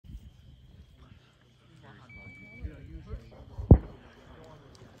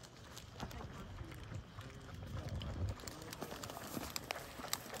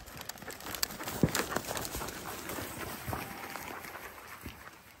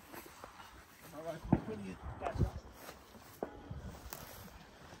Gotcha.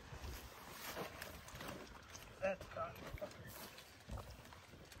 That's got it.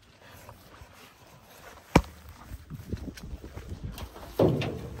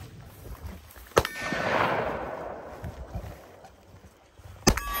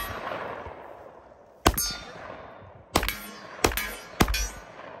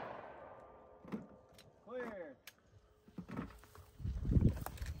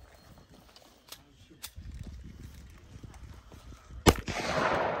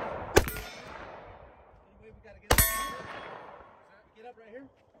 Get up right here.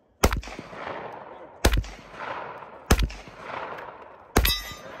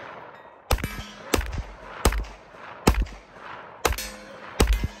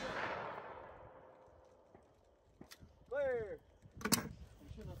 Clear. You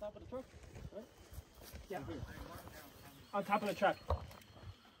shooting on top of the truck? Right? Yeah. On top of the truck.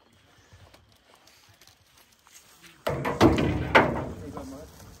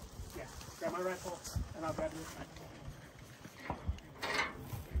 Yeah. Grab my rifle and I'll grab this.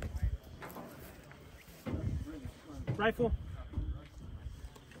 Rifle.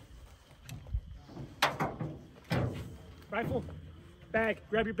 Rifle. Bag.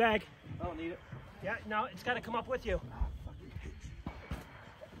 Grab your bag. I don't need it. Yeah, no, it's got to come up with you.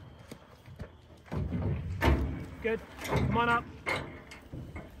 Good. Come on up.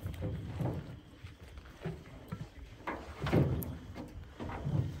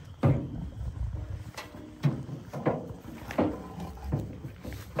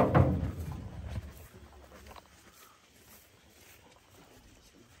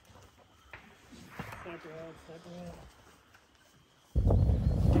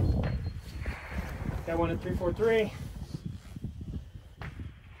 Got one at 343.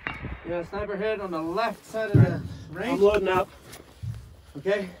 Yeah, sniper head on the left side of the range. I'm loading up.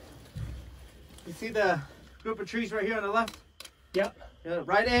 Okay. You see the group of trees right here on the left? Yep. Yeah,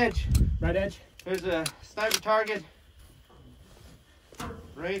 right edge. Right edge. There's a sniper target.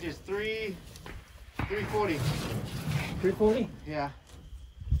 Range is 340. 340? Yeah.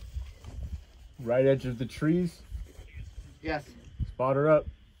 Right edge of the trees. Yes. Spot her up.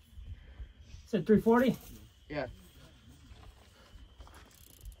 Said 340? Yeah.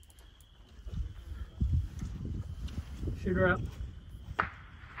 Shoot her up.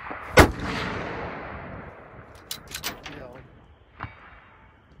 No.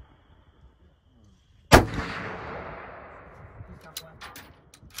 Top left.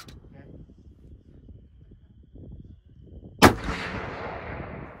 Okay.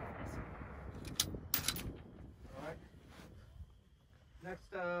 All right.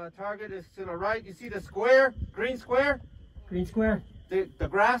 Next target is to the right. You see the square, green square? Green square? The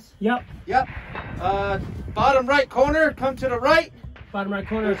grass? Yep. Yep. Bottom right corner, come to the right. Bottom right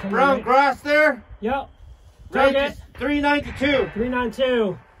corner. There's brown right. grass there. Yep. Range Target. is 392.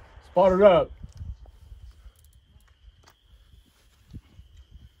 392. Spot her up.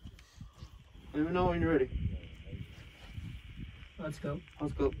 Let me know when you're ready. Let's go.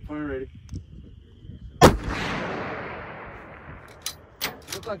 Let's go. Fire ready.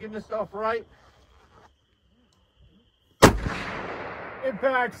 Looks like you missed off right.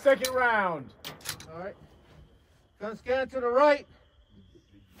 Impact, second round. All right. Gun scan to the right.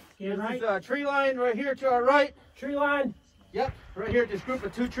 Get right. There's a tree line right here to our right. Tree line. Yep. Right here, this group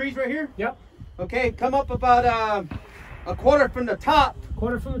of two trees right here. Yep. Okay, come up about a quarter from the top.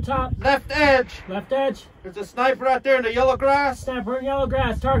 Quarter from the top. Left edge. Left edge. There's a sniper out there in the yellow grass. Sniper in yellow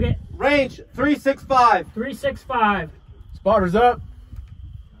grass. Target. Range 365. 365. Spotter's up.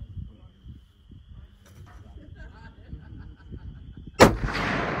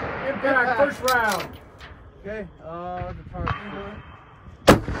 Impact, first round. Okay, the target.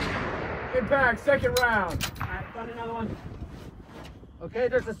 Impact, second round. Alright, found another one. Okay,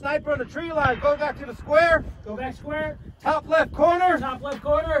 there's a sniper on the tree line. Go back to the square. Go back square. Top left corner. Top left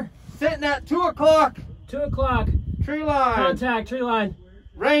corner. Sitting at 2 o'clock. 2 o'clock. Tree line. Contact. Tree line.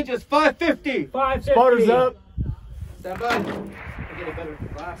 Range is 550. 550. Spotter's up. Stand by. I'll get a better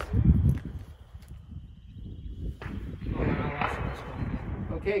glass.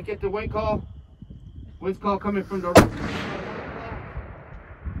 Okay, get the wind call. Wind's call coming from the right.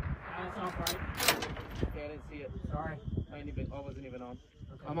 That's off right. Okay, I didn't see it. Sorry. I wasn't even on.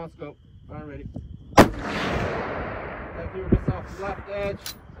 Okay. I'm on scope. I'm ready. That clear this off the left edge.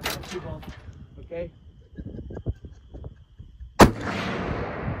 I got two bolts. Okay.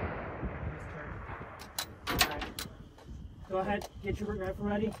 Alright. Go ahead. Get your rifle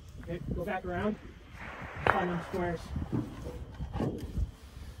ready. Okay. Go back around. Find them squares.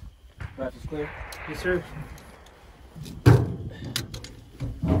 Rifle's clear. Yes, sir.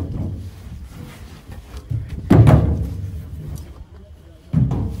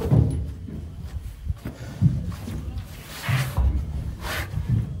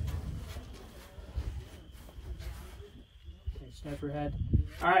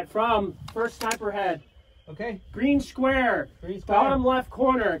 All right, from first sniper head. Okay. Green square. Green square. Bottom left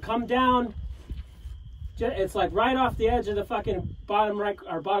corner. Come down. It's like right off the edge of the fucking bottom right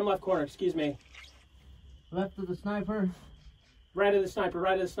or bottom left corner. Excuse me. Left of the sniper. Right of the sniper.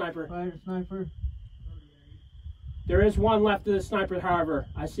 Right of the sniper. Right of the sniper. There is one left of the sniper, however.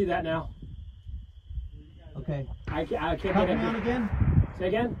 I see that now. Okay. I can't Top get me it. on again. Say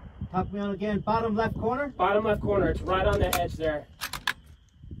again. Top me on again. Bottom left corner. Bottom left corner. It's right on the edge there.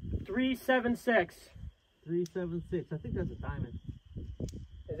 376. 376. I think that's a diamond.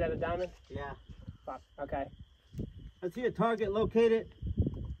 Is that a diamond? Yeah. Fuck. Okay. I see a target located.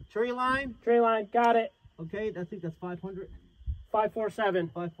 Tree line. Tree line. Got it. Okay. I think that's 500. 547.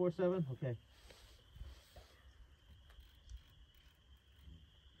 547. Okay.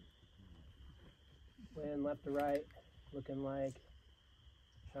 Wind left to right. Looking like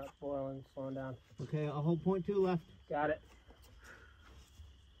shot boiling. Slowing down. Okay. I'll hold point 2 left. Got it.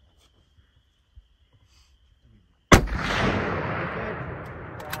 Okay.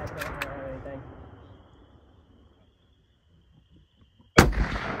 I don't have anything.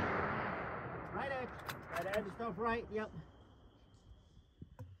 Right edge. Right edge. Stuff right. Yep.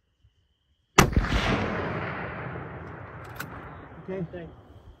 Okay. Thing.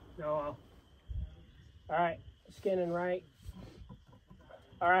 No. All right. Skinning right.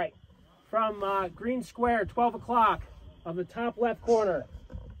 All right. From green square, 12 o'clock of the top left corner.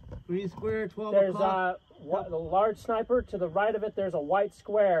 Green square. 12 There's o'clock. the large sniper. To the right of it, there's a white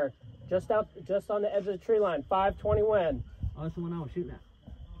square just on the edge of the tree line. 520 wind. Oh, that's the one I was shooting at.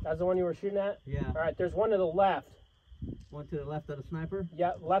 That's the one you were shooting at? Yeah. All right. There's one to the left. One to the left of the sniper.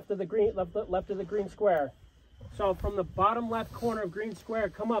 Yeah, left of the green square. So from the bottom left corner of green square,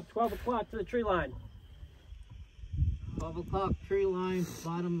 come up 12 o'clock to the tree line. 12 o'clock. Tree line.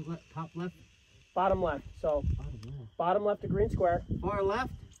 Bottom left. Top left. Bottom left. So bottom left of green square. Far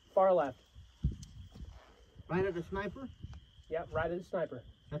left. Far left. Right of the sniper. Yep, right of the sniper.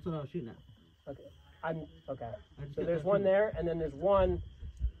 That's what I was shooting at. Okay. Okay. I just So got there's that one shooting. there, and then there's one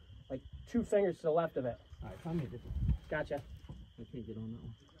like 2 fingers to the left of it. All right. Tell me this. Gotcha. I can't get on that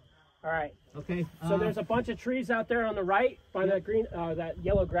one. All right. Okay. So there's a bunch of trees out there on the right by that green, that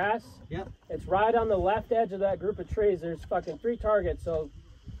yellow grass. Yep. It's right on the left edge of that group of trees. There's fucking 3 targets. So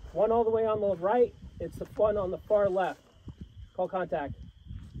one all the way on the right. It's the one on the far left. Call contact.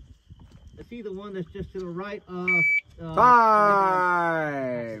 I see the one that's just to the right of. Time.